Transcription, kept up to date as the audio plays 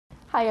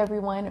Hi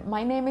everyone,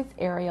 my name is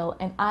Ariel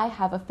and I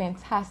have a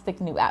fantastic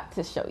new app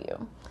to show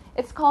you.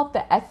 It's called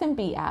the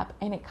SMB app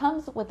and it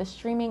comes with a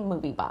streaming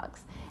movie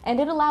box and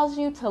it allows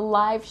you to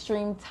live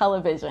stream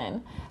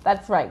television.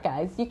 That's right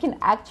guys, you can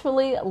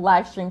actually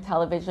live stream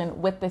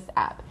television with this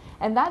app,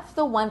 and that's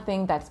the one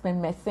thing that's been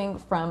missing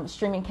from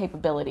streaming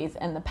capabilities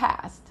in the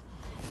past.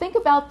 Think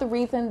about the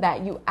reason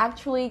that you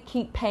actually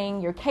keep paying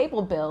your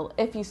cable bill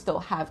if you still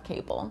have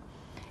cable.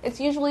 It's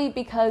usually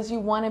because you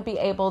want to be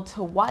able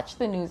to watch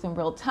the news in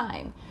real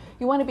time.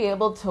 You want to be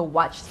able to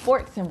watch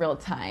sports in real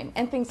time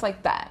and things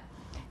like that.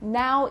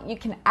 Now you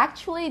can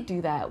actually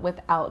do that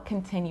without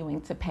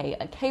continuing to pay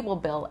a cable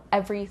bill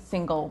every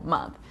single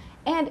month.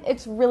 And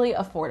it's really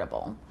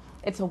affordable.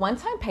 It's a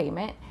one-time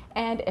payment,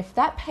 and if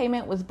that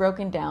payment was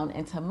broken down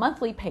into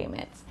monthly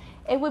payments,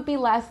 it would be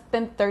less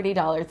than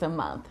 $30 a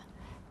month.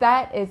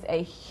 That is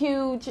a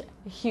huge,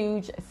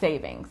 huge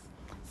savings.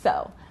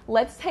 So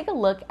let's take a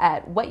look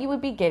at what you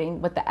would be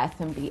getting with the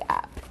SMB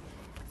app.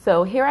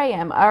 So here I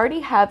am. I already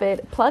have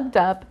it plugged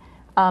up,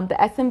 the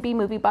SMB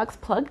movie box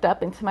plugged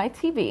up into my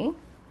TV.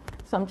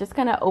 So I'm just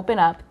going to open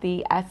up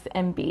the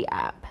SMB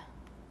app.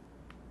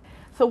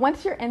 So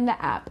once you're in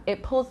the app,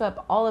 it pulls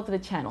up all of the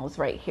channels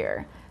right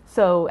here.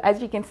 So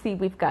as you can see,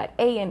 we've got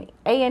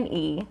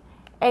A&E,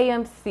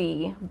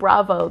 AMC,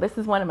 Bravo. This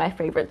is one of my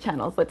favorite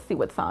channels. Let's see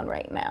what's on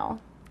right now.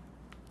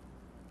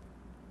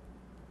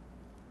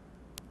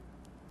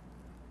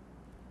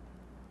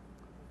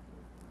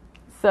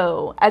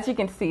 So as you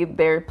can see,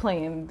 they're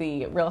playing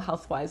the Real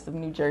Housewives of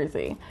New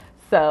Jersey.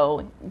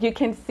 So you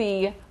can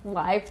see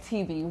live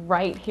TV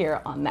right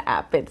here on the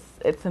app.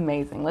 It's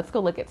amazing. Let's go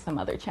look at some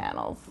other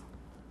channels.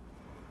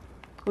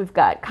 We've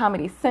got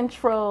Comedy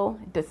Central,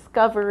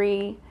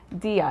 Discovery,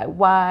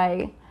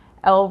 DIY,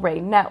 El Rey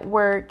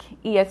Network,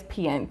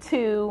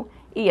 ESPN2,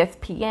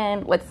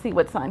 ESPN. Let's see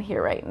what's on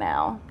here right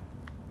now.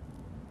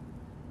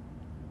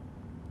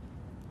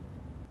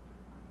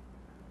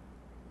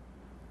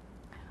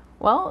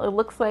 Well, it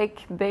looks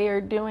like they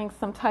are doing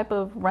some type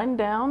of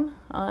rundown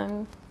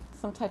on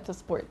some type of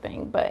sport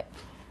thing, but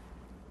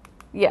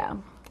yeah,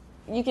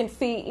 you can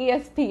see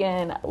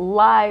ESPN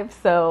live.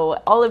 So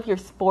all of your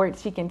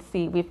sports you can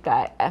see. We've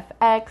got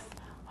FX,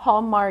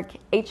 Hallmark,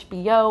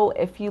 HBO.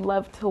 If you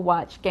love to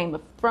watch Game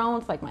of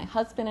Thrones like my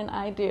husband and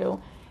I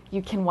do,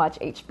 you can watch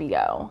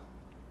HBO.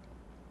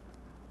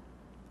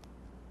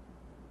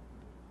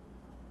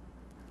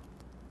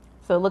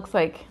 So it looks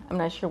like, I'm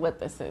not sure what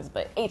this is,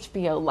 but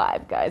HBO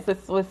Live, guys.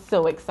 This was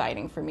so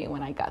exciting for me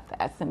when I got the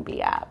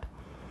SMB app.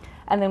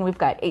 And then we've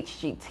got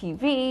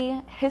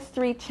HGTV,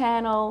 History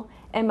Channel,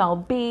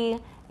 MLB,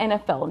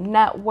 NFL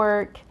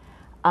Network,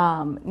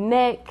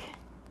 Nick,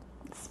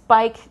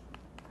 Spike,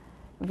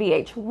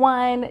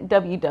 VH1,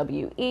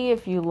 WWE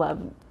if you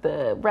love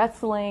the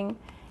wrestling.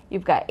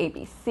 You've got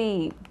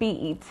ABC,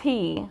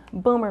 BET,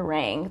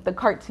 Boomerang, the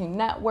Cartoon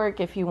Network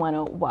if you want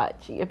to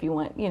watch, if you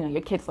want,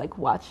 your kids like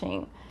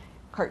watching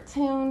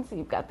cartoons.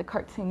 You've got the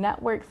Cartoon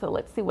Network, so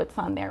let's see what's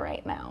on there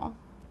right now.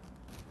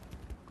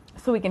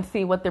 So we can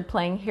see what they're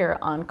playing here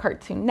on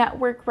Cartoon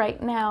Network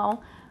right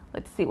now.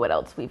 Let's see what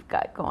else we've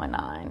got going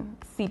on.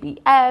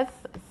 CBS,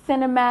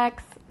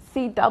 Cinemax,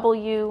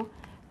 CW,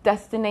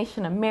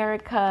 Destination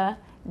America,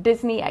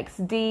 Disney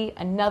XD,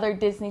 another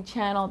Disney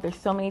channel. There's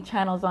so many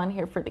channels on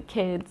here for the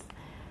kids.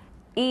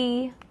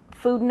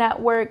 Food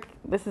Network.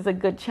 This is a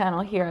good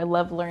channel here. I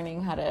love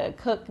learning how to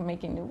cook,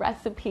 making new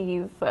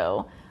recipes,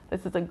 so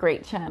this is a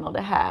great channel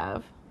to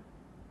have.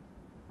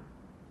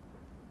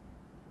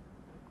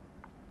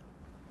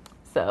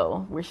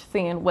 So we're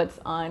seeing what's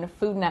on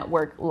Food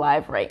Network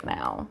live right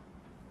now.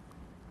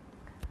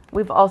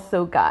 We've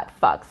also got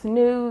Fox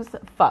News,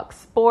 Fox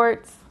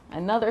Sports,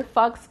 another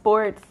Fox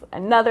Sports,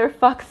 another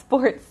Fox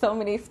Sports, so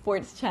many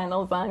sports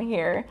channels on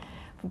here.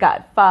 We've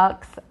got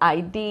Fox,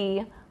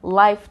 ID,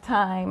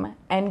 Lifetime,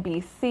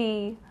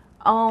 NBC,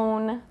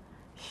 OWN,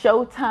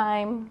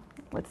 Showtime.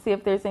 Let's see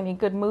if there's any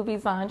good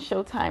movies on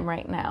Showtime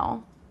right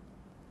now.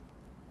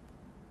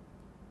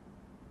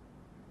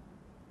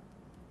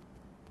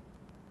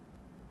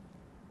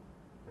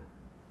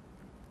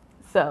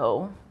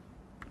 So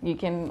you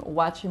can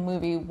watch a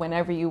movie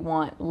whenever you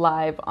want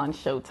live on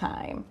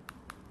Showtime.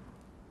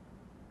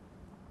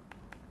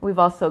 We've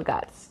also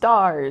got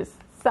Stars,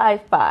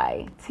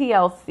 Sci-Fi,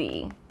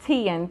 TLC,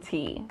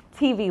 TNT,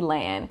 TV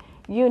Land,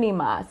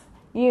 Unimas,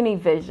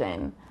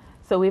 Univision.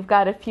 So we've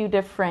got a few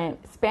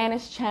different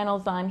Spanish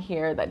channels on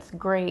here. That's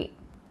great.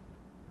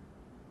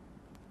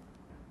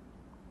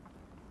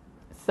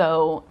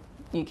 So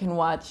you can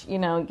watch,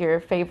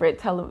 your favorite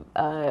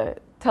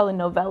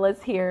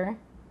telenovelas here.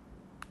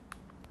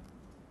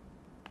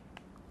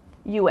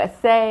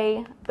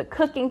 USA, the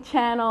Cooking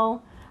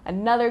Channel,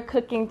 another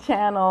cooking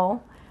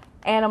channel,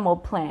 Animal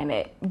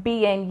Planet,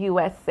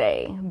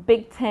 BNUSA,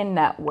 Big Ten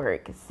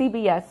Network,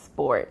 CBS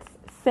Sports,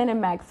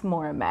 Cinemax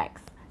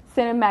Moramax,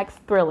 Cinemax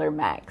Thriller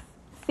Max,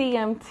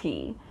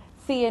 CMT,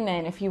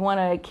 CNN if you want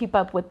to keep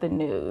up with the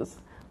news.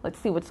 Let's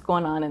see what's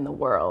going on in the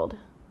world.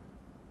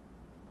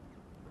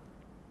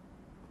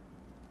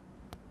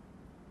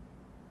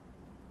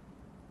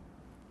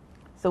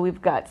 So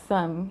we've got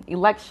some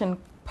election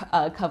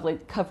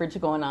coverage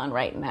going on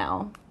right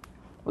now.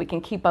 We can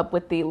keep up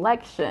with the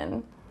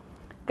election.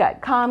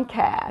 Got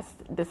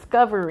Comcast,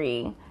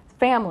 Discovery,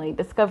 Family,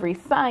 Discovery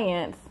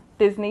Science,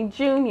 Disney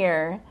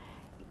Junior,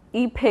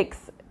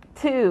 Epix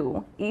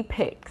 2,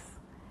 Epix,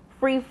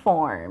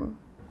 Freeform,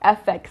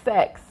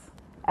 FXX,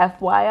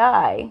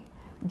 FYI,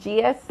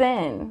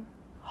 GSN,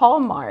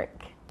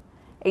 Hallmark,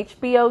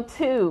 HBO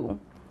 2,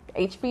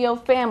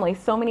 HBO Family,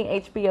 so many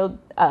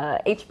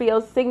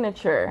HBO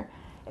Signature,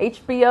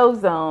 HBO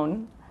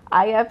Zone,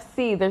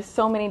 IFC, there's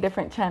so many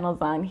different channels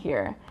on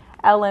here.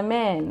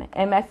 LMN,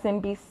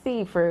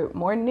 MSNBC for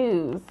more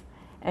news,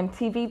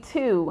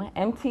 MTV2,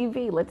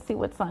 MTV, let's see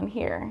what's on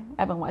here.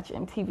 I haven't watched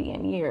MTV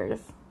in years.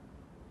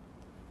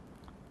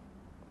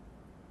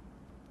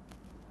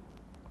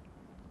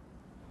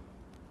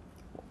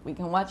 We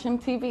can watch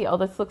MTV. Oh,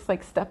 this looks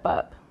like Step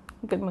Up.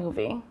 Good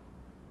movie.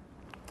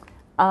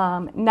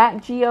 Nat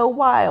Geo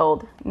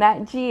Wild,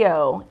 Nat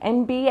Geo,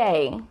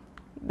 NBA.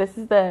 This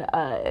is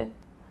I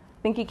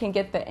think you can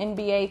get the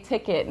NBA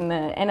ticket and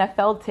the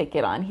NFL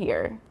ticket on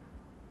here.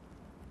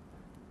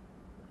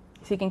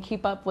 So you can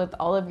keep up with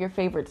all of your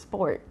favorite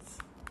sports.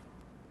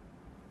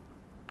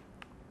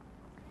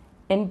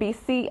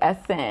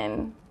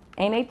 NBCSN,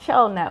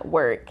 NHL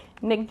Network,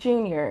 Nick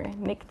Jr.,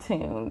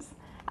 Nicktoons,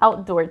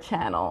 Outdoor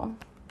Channel,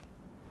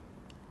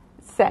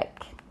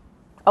 SEC.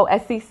 Oh,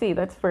 SEC,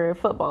 that's for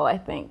football, I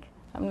think.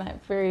 I'm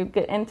not very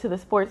good into the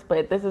sports,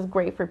 but this is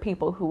great for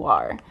people who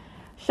are.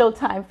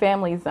 Showtime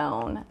Family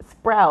Zone,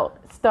 Sprout,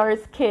 Stars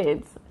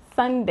Kids,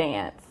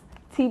 Sundance,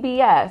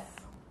 TBS,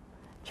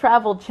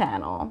 Travel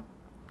Channel.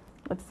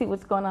 Let's see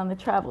what's going on the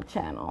Travel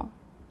Channel.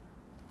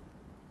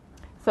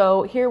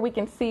 So here we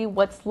can see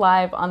what's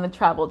live on the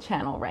Travel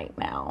Channel right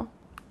now.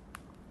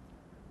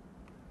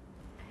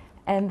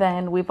 And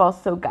then we've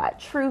also got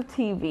True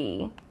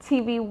TV,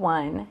 TV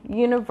One,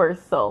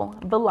 Universal,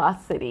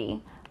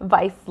 Velocity,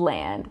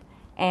 Viceland,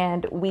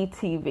 and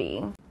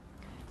WeTV.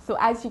 So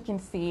as you can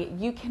see,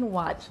 you can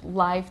watch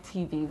live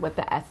TV with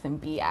the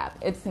SMB app.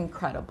 It's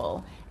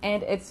incredible.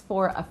 And it's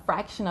for a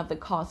fraction of the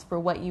cost for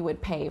what you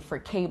would pay for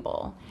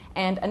cable.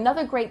 And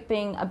another great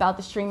thing about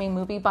the streaming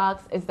movie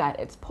box is that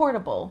it's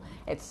portable,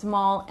 it's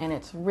small, and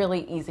it's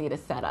really easy to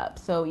set up.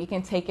 So you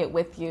can take it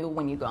with you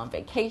when you go on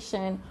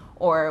vacation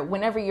or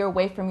whenever you're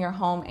away from your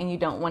home and you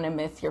don't want to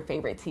miss your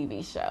favorite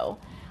TV show.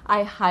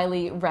 I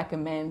highly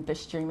recommend the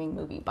streaming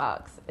movie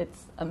box.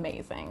 It's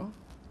amazing.